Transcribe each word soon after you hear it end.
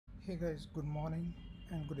Hey guys, good morning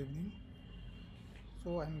and good evening.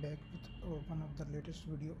 So I'm back with one of the latest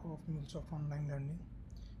video of Mule4 online learning.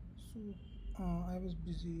 So I was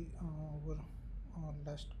busy over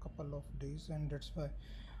last couple of days, and that's why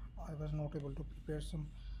I was not able to prepare some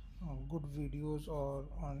good videos or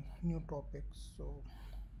on new topics. So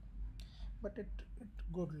but it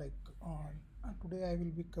good today I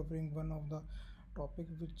will be covering one of the topic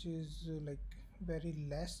which is like very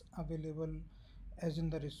less available as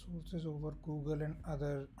in the resources over Google and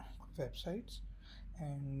other websites,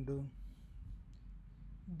 and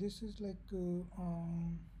this is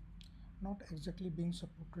not exactly being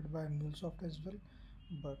supported by MuleSoft as well,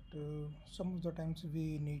 but some of the times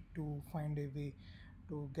we need to find a way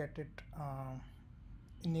to get it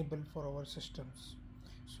enabled for our systems.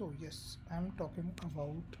 So yes, I'm talking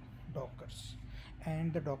about Dockers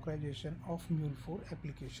and the Dockerization of Mule4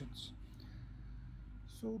 applications.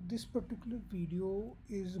 So this particular video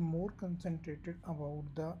is more concentrated about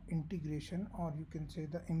the integration, or you can say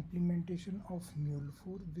the implementation of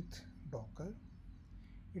Mule4 with Docker.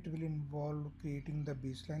 It will involve creating the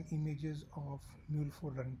baseline images of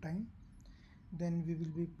Mule4 runtime. Then we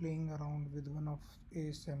will be playing around with one of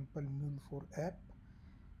a sample Mule4 app,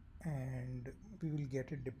 and we will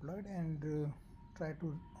get it deployed and try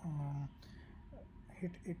to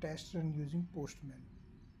hit a test run using Postman.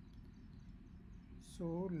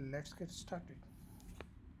 So let's get started.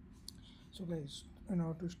 So guys, in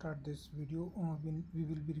order to start this video, we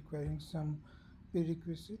will be requiring some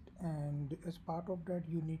prerequisite, and as part of that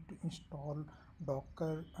you need to install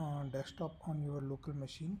Docker desktop on your local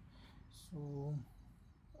machine. So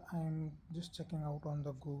I'm just checking out on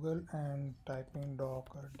the Google and typing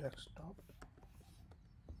Docker desktop.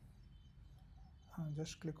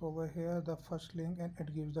 Just click over here the first link, and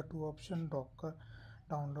it gives the two option: Docker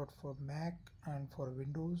download for Mac and for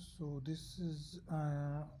Windows. So this is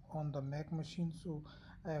on the Mac machine, so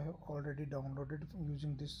I have already downloaded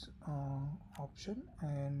using this option.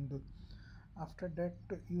 And after that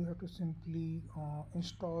you have to simply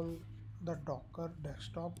install the Docker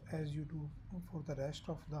desktop as you do for the rest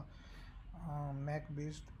of the Mac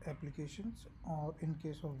based applications, or in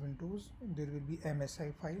case of Windows there will be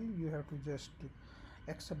MSI file. You have to just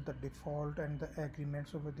accept the default and the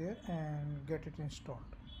agreements over there and get it installed.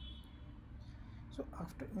 So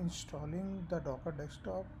after installing the Docker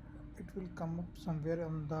desktop, it will come up somewhere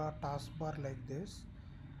on the taskbar like this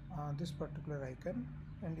particular icon,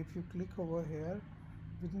 and if you click over here,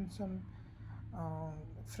 within some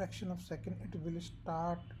fraction of second it will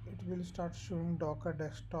start showing Docker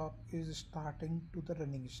desktop is starting to the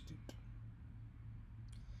running state.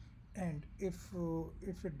 And if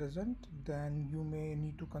it doesn't, then you may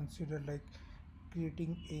need to consider like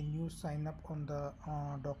creating a new sign up on the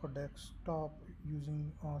Docker desktop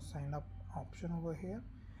using sign up option over here.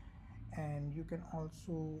 And you can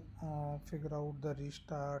also figure out the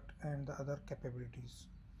restart and the other capabilities.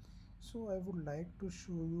 So I would like to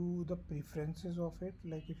show you the preferences of it.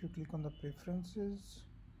 Like if you click on the preferences,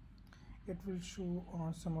 it will show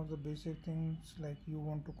some of the basic things like you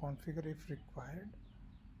want to configure if required.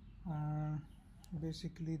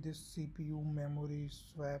 Basically this CPU, memory,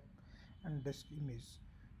 swap and disk image.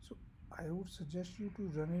 So I would suggest you to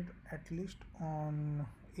run it at least on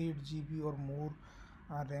 8 GB or more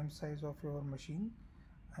RAM size of your machine,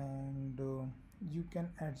 and you can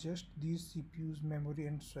adjust these CPUs, memory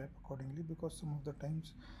and swap accordingly, because some of the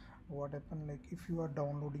times what happen, like if you are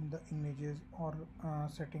downloading the images or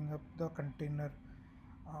setting up the container,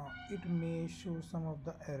 it may show some of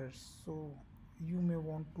the errors. So you may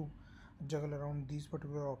want to juggle around these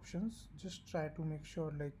particular options. Just try to make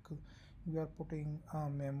sure you are putting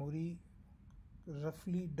memory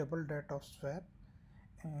roughly double that of swap,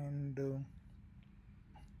 and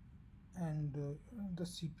the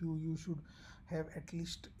CPU you should have at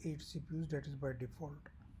least 8 CPUs, that is by default.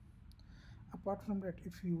 Apart from that,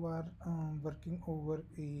 if you are working over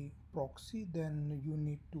a proxy, then you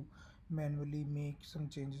need to manually make some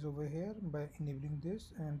changes over here by enabling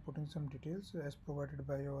this and putting some details as provided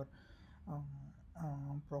by your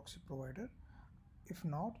um, proxy provider. If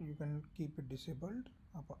not, you can keep it disabled.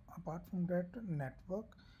 Apart from that,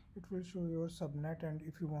 network, it will show your subnet, and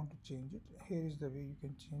if you want to change it, here is the way you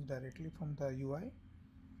can change directly from the UI.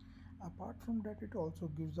 Apart from that, it also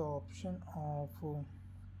gives the option of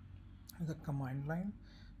the command line,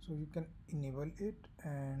 so you can enable it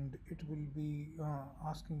and it will be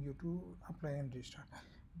asking you to apply and restart.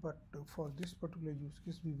 But for this particular use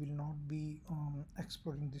case, we will not be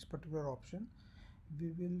exploring this particular option.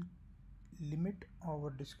 We will limit our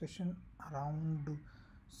discussion around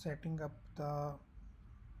setting up the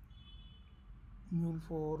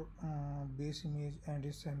Mule4 base image and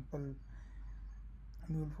a sample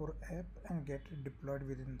Mule4 app and get it deployed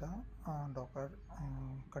within the Docker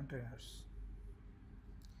containers.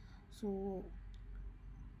 So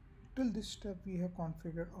till this step we have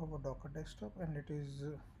configured our Docker desktop and it is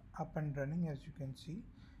up and running, as you can see.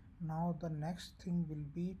 Now the next thing will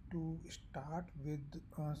be to start with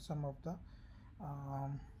some of the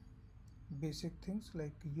um, basic things,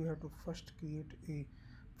 like you have to first create a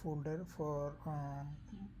folder for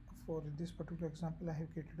this particular example I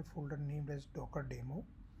have created a folder named as Docker demo.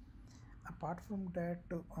 Apart from that,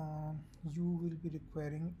 you will be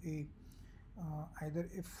requiring a either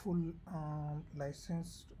a full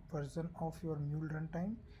licensed version of your Mule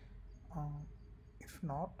runtime. uh, if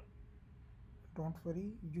not, don't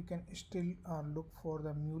worry, you can still look for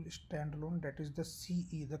the Mule standalone, that is the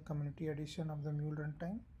CE, the community edition of the Mule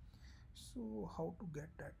runtime. So how to get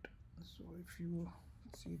that? So if you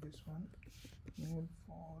see this one, Mule4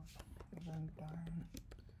 runtime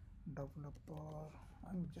developer,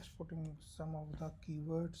 I'm just putting some of the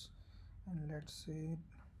keywords and let's say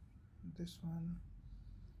this one.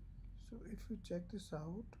 So if you check this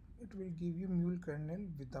out, it will give you Mule kernel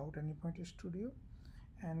without Anypoint Studio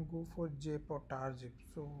and go for zip or tar zip.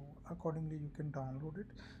 So accordingly you can download it.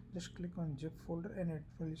 Just click on zip folder and it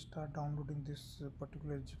will start downloading this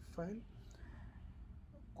particular zip file.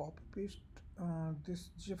 Copy paste this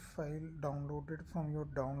zip file downloaded from your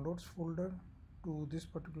downloads folder to this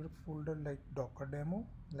particular folder, like Docker demo,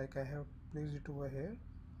 like I have placed it over here.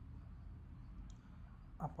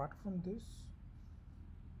 apart from this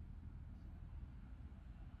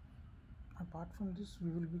Apart from this, we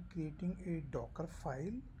will be creating a Docker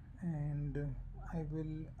file, and I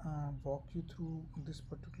will walk you through this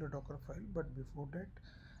particular Docker file. But before that,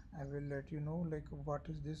 I will let you know like what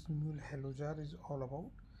is this Mule hello jar is all about.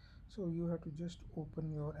 So you have to just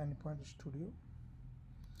open your Anypoint Studio.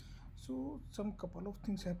 So some couple of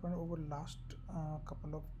things happened over last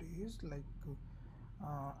couple of days, like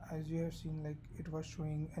as you have seen, like it was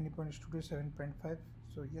showing Anypoint Studio 7.5.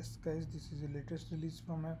 So yes guys, this is the latest release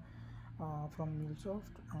from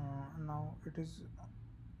MuleSoft. Now it is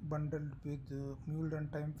bundled with Mule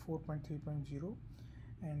Runtime 4.3.0,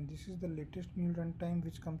 and this is the latest Mule Runtime,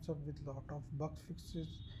 which comes up with lot of bug fixes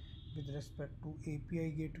with respect to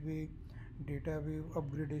API gateway, data wave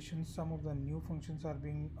upgradation. Some of the new functions are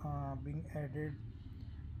being added,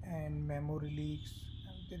 and memory leaks.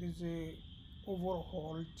 And there is a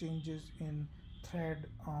overhaul changes in thread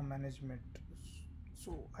management.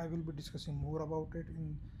 So I will be discussing more about it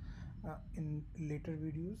in later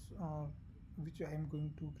videos, which I am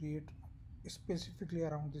going to create specifically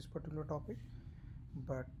around this particular topic.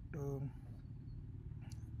 But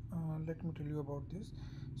let me tell you about this.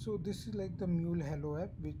 So this is like the Mule Hello app,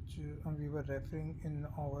 which we were referring in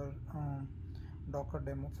our Docker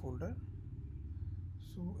demo folder.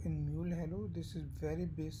 So in Mule Hello, this is very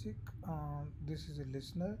basic. This is a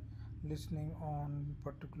listener listening on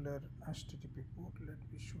particular HTTP port. Let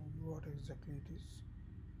me show you what exactly it is.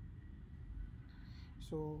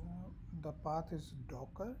 So the path is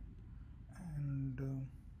Docker, and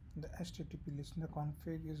the HTTP listener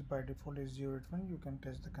config is by default is 081. You can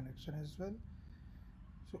test the connection as well.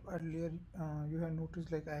 So earlier you have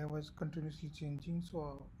noticed like I was continuously changing,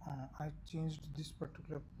 so I changed this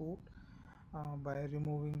particular port by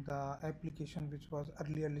removing the application which was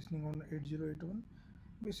earlier listening on 8081.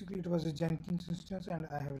 Basically it was a Jenkins instance and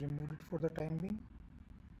I have removed it for the time being.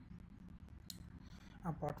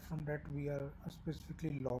 Apart from that, we are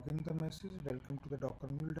specifically logging the message welcome to the Docker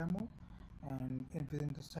Mule demo, and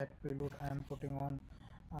within the set payload I am putting on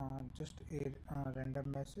just a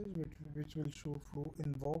random message which will show flow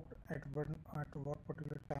invoked at what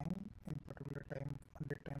particular time in particular time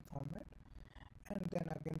date time format, and then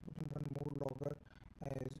again putting one more logger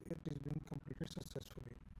as it is being completed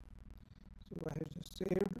successfully. So I have just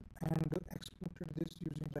saved and exported this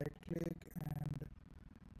using right click and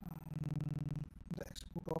the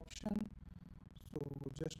export option. So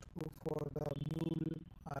just go for the Mule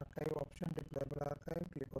archive option, deployable archive,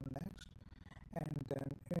 click on next, and then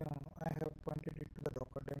I have pointed it to the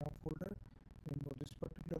Docker demo folder. Remove this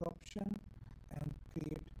particular option and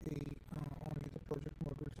create a only the project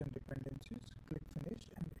modules and dependencies. Click finish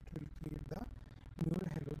and it will create the Mule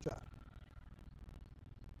hello jar.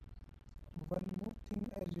 One more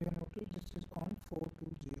thing, as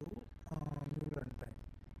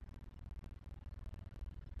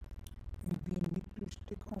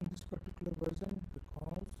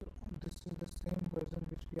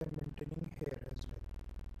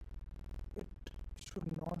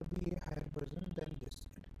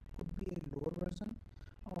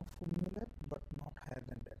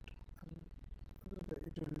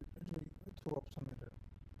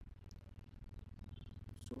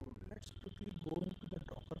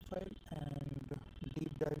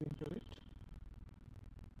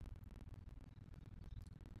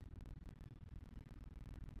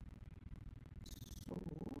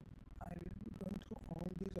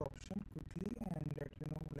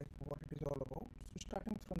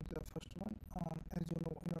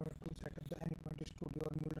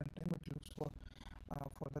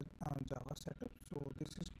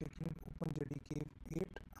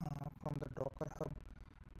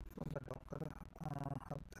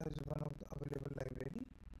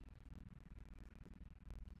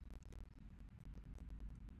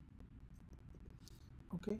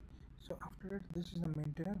After that, this is the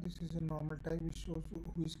maintainer. This is a normal type which shows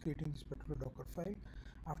who is creating this particular Docker file.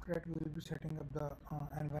 After that, we will be setting up the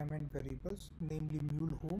environment variables, namely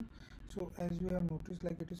mule home. So as you have noticed,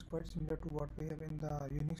 like it is quite similar to what we have in the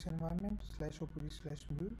Unix environment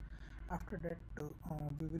 /opt/mule. After that,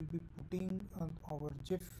 we will be putting our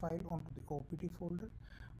zip file onto the opt folder,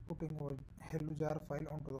 putting our hello jar file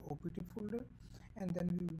onto the opt folder, and then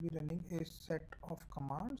we will be running a set of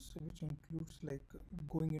commands which includes like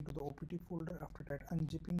going into the opt folder, after that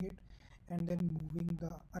unzipping it, and then moving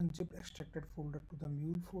the unzipped extracted folder to the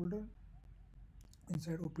mule folder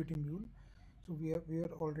inside opt mule. So we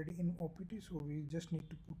are already in opt, so we just need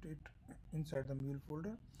to put it inside the mule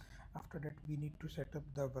folder. After that, we need to set up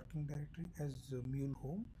the working directory as mule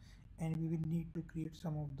home, and we will need to create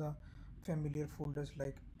some of the familiar folders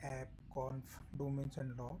like app, conf, domains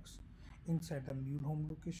and logs inside the mule home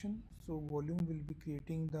location. So volume will be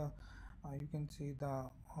creating the you can say the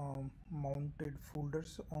mounted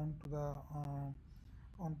folders onto the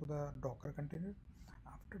docker container.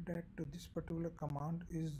 After that, this particular command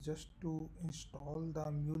is just to install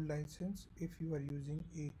the mule license if you are using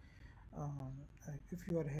a um, if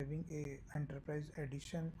you are having a enterprise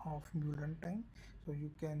edition of Mule Runtime. So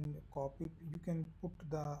you can put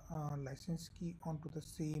the license key onto the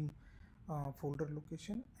same folder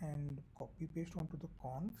location and copy paste onto the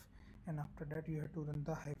conf, and after that you have to run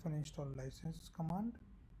the -install license command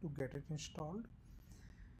to get it installed.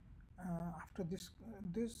 After this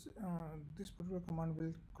particular command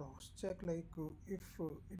will cross check like if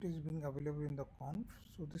it is being available in the conf.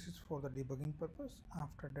 So this is for the debugging purpose.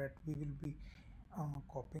 After that, we will be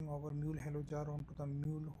copying our mule hello jar onto the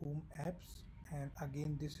mule home apps, and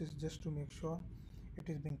again this is just to make sure it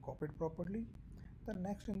is being copied properly. The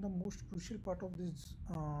next and the most crucial part of this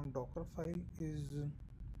docker file is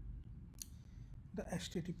the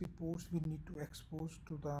http ports we need to expose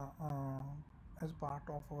to the as part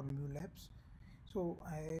of our mule apps. So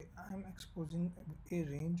I'm exposing a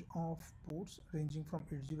range of ports ranging from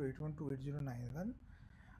 8081 to 8091.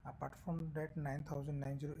 Apart from that, 9000,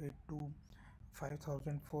 9082,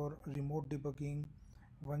 5000 for remote debugging,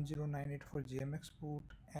 1098 for JMX port,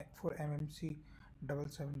 for MMC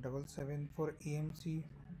 7777, for AMC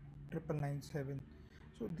 9997.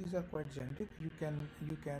 So these are quite generic. You can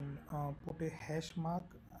put a hash mark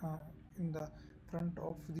in the front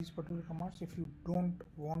of these particular commands if you don't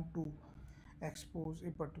want to expose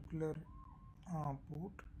a particular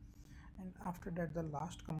port. And after that, the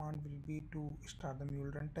last command will be to start the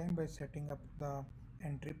mule runtime by setting up the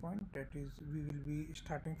entry point, that is we will be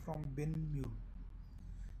starting from bin mule.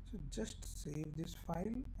 So just save this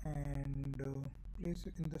file and place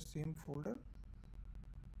it in the same folder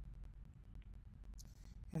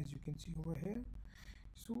as you can see over here.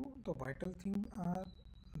 So the vital thing are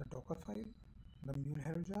the docker file, the mule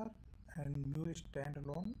hero jar and mule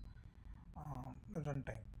standalone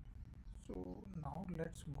runtime. So now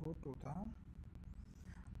let's go to the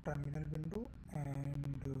terminal window,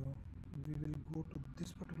 and we will go to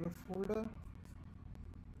this particular folder,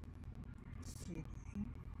 cd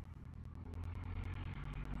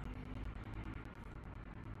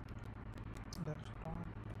desktop.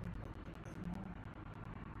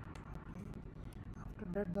 After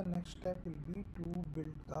that, the next step will be to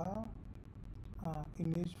build the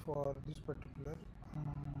image for this particular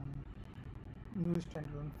new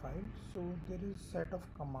standalone file. So there is set of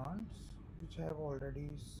commands which I have already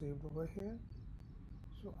saved over here.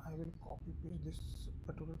 So I will copy paste this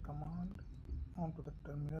particular command onto the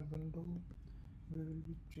terminal window. We will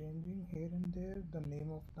be changing here and there the name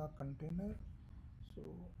of the container. So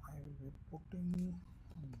I will be putting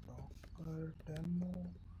docker demo,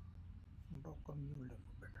 docker mule demo,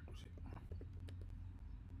 better to say,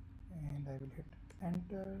 and I will hit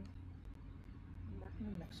enter. Let me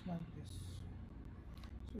maximize this.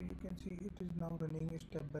 So you can see it is now running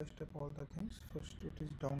step by step all the things. First it is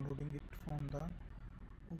downloading it from the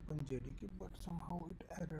OpenJDK, but somehow it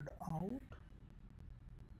errored out.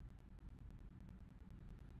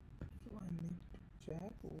 So I need to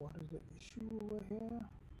check what is the issue over here.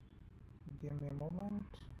 Give me a moment.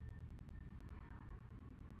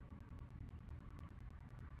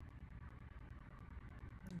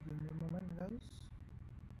 Give me a moment, guys.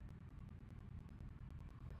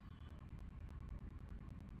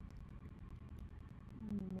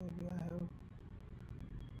 Maybe I have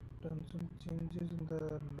done some changes in the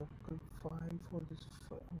local file for this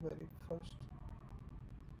very first.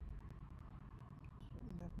 So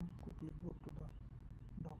let me quickly go to the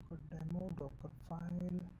docker demo, docker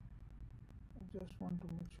file. I just want to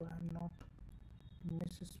make sure I'm not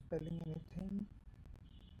misspelling anything.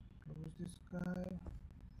 Close this guy.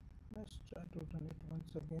 let's try to run it once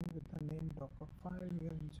again with the name dockerfile. We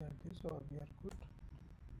are inside this, or we are good.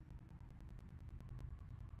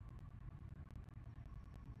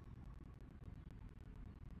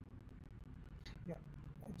 Yeah,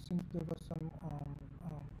 it seems there was some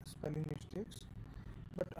spelling mistakes,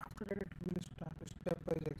 but after that it will start a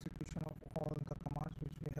stepwise execution of all the commands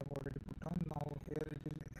which we have already put on. Now here it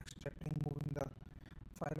is extracting, moving the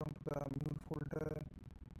file onto the mule folder,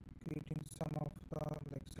 creating some of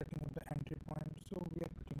the setting up the entry point. So we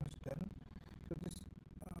are pretty much done. So this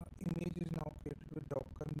image is now created with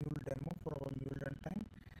docker mule demo for our mule runtime,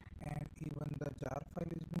 and even the jar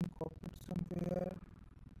file is being copied somewhere.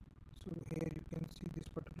 So here you can see this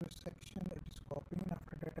particular section, it is copying.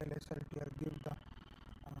 After that lsltr give the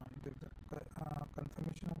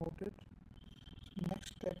confirmation about it. So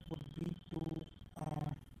next step would be to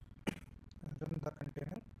run the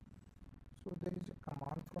container. So there is a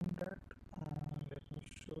command from that. Let me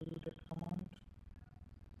show you that command.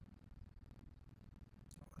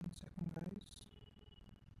 1 second, guys.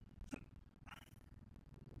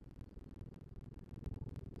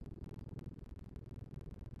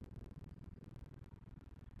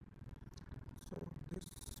 So this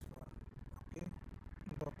one, okay,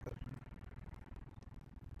 docker.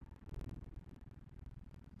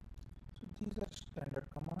 So these are standard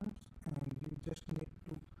commands, and you just need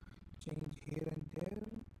to change here and there.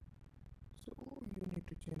 So you need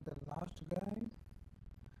to change the last guy,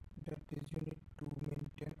 that is you need to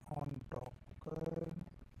maintain on docker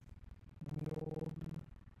mule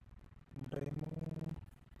demo,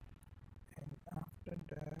 and after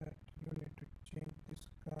that you need to change this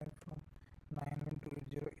guy from 91 to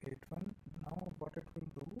 8081. Now what it will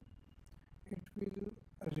do, it will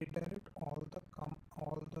redirect all the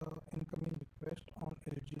incoming request on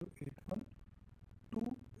 8081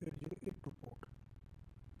 to 8082 port.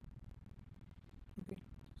 Okay,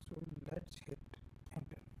 so let's hit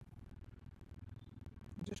enter.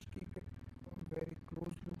 Just keep it very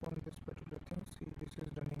close look on this particular thing. See, this is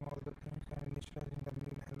running all the things and initializing the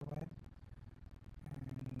mule hello app,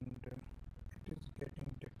 and it is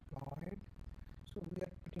getting deployed. So we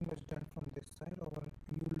are pretty much done from this side. Our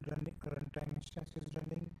mule runtime instance is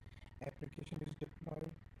running, application is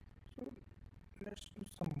deployed. So let's do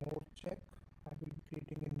some more check. I will be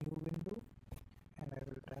creating a new window and I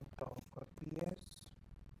will type docker ps.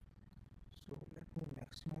 So let me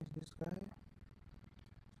maximize this guy.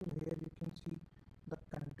 So here you can see the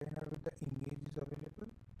container with the image is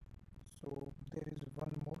available. So there is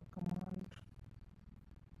one more command.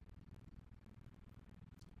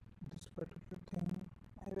 This particular thing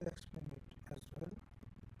I will explain it as well.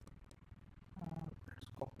 Let's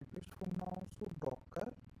copy paste for now. So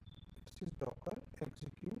docker, it says docker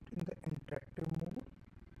execute in the interactive mode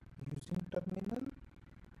using terminal,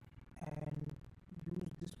 and use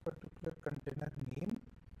this particular container name.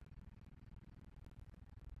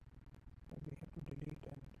 We have to delete,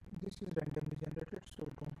 and this is randomly generated, so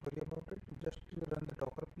don't worry about it. Just run the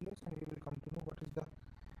docker ps and you will come to know what is the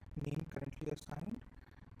name currently assigned.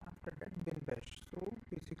 After that, bin bash. So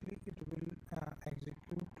basically it will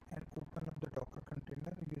execute and open up the docker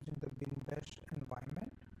container using the bin bash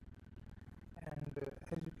environment. And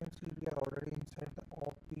as you can see, we are already inside the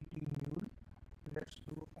opt mule. Let's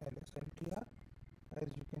do lsltr. As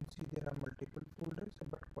you can see, there are multiple folders,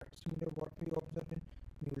 but quite similar what we observe in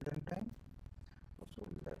mule runtime. So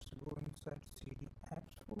let's go inside cd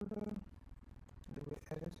apps folder, do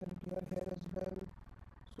a lsltr here as well.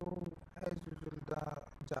 So as usual, the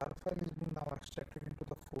jar file is being now extracted into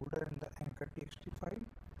the folder and the anchor txt file.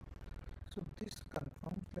 So this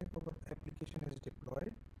confirms like our application is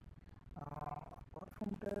deployed. Apart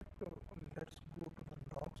from that, let's go to the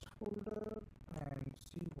logs folder and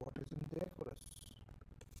see what is in there for us.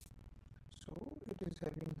 So it is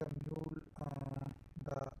having the mule,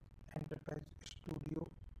 the enterprise studio,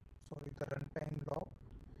 sorry, the runtime log,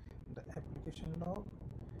 the application log,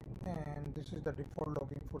 and this is the default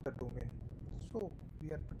login for the domain. So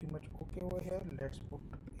we are pretty much okay over here. Let's put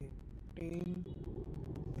a tail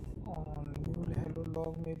on mule hello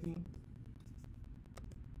log, maybe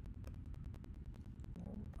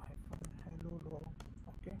hello log.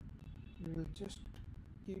 Okay, we will just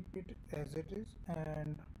keep it as it is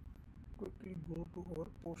and quickly go to our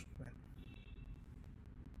postman.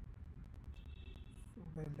 So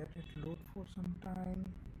we'll let it load for some time,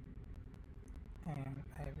 and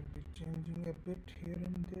I will be changing a bit here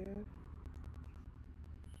and there.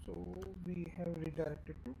 So we have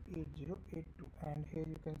redirected to 8082, and here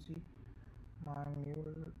you can see my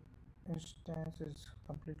mule instance is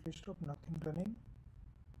completely stopped, nothing running.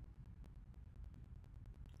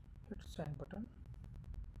 Hit send button.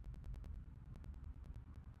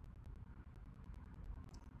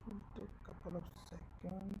 will take a couple of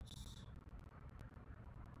seconds.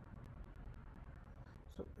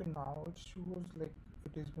 So now it shows like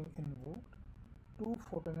it is being invoked to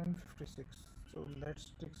 4956. So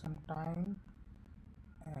let's take some time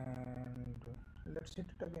and let's hit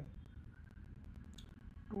it again.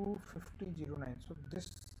 25009. So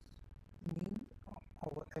this means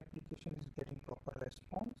our application is getting proper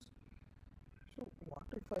response. So what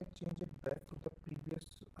if I change it back to the previous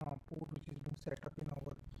port which is being set up in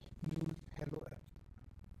our Mule Hello app,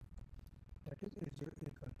 that is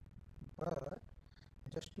 8081. But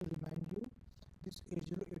just to remind you, this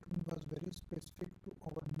 8081 was very specific to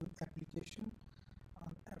our Mule application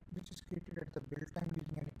which is created at the build time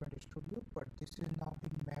using Anypoint Studio, but this is now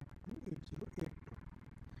being mapped to 8082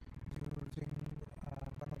 using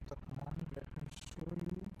one of the command. Let me show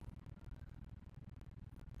you.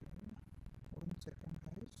 Okay. 1 second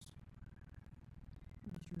guys.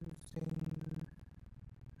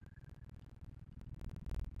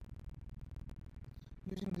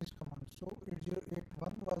 Using this command. So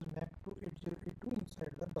 8081 was mapped to 8082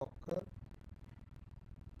 inside the Docker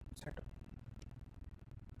setup.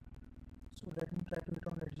 So let me try to hit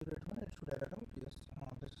on 8081. It should error out. Yes,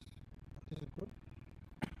 this is good.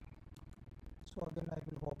 So again I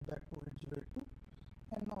will hop back to 8082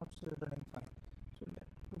 and now it's running fine. So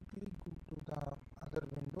let's quickly go to the other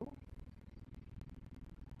window.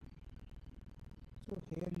 So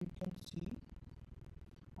here you can see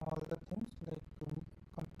all the things like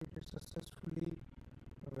completed successfully,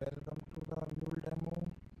 welcome to the Mule demo,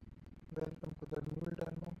 welcome to the Mule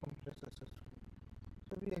demo, completed successfully.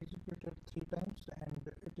 So we executed 3 times and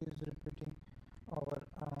it is repeating our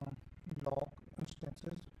log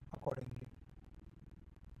instances accordingly.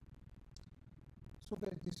 So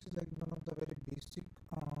guys, this is like one of the very basic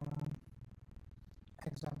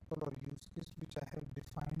example or use case which I have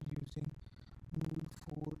defined using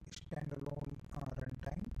Mule4 standalone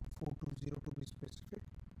runtime 4.2.0 to be specific.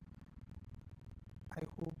 I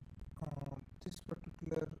hope this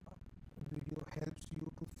particular video helps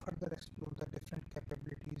you to further explore the different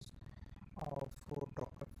capabilities of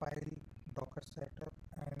DockerFile, Docker setup,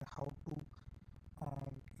 and how to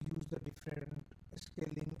use the different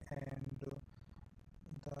scaling and the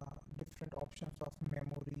different options of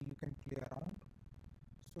memory you can play around.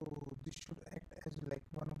 So this should act as like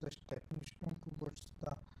one of the stepping stone towards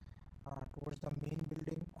the main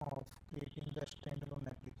building of creating the standalone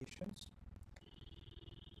applications.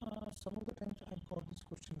 Some of the times I got this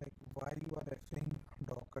question like why you are referring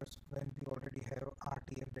Dockers when we already have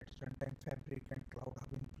RTF, that is runtime fabric, and cloud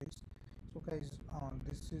hub in place. So guys,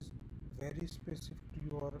 this is very specific to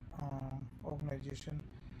your organization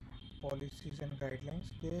policies and guidelines.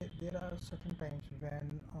 There are certain times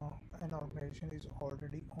when an organization is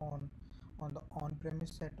already on the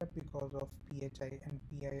on-premise setup because of PHI and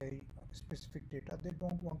PII specific data. They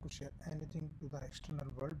don't want to share anything to the external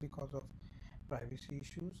world because of privacy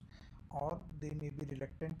issues, or they may be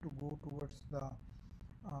reluctant to go towards the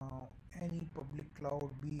any public cloud,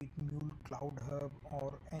 be it Mule Cloud Hub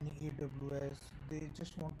or any AWS. They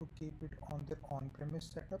just want to keep it on their on-premise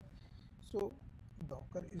setup. So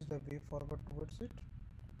Docker is the way forward towards it.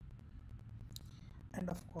 And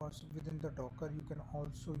of course, within the Docker, you can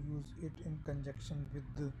also use it in conjunction with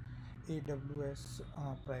the AWS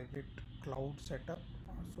private cloud setup,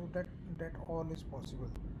 so that all is possible.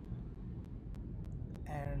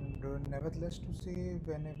 And nevertheless, to say,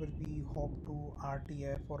 whenever we hop to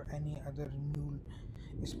RTF or any other Mule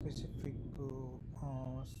specific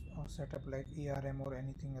setup like ARM or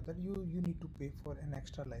anything other, you need to pay for an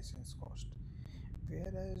extra license cost,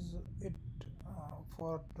 whereas it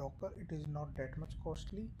for Docker it is not that much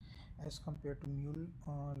costly as compared to Mule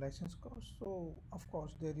license cost. So of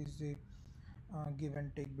course there is a give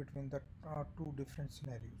and take between the two different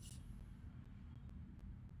scenarios.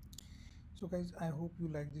 So guys, I hope you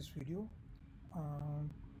like this video.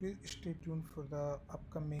 Please stay tuned for the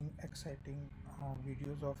upcoming exciting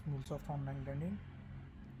videos of MuleSoft online learning.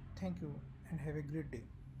 Thank you and have a great day.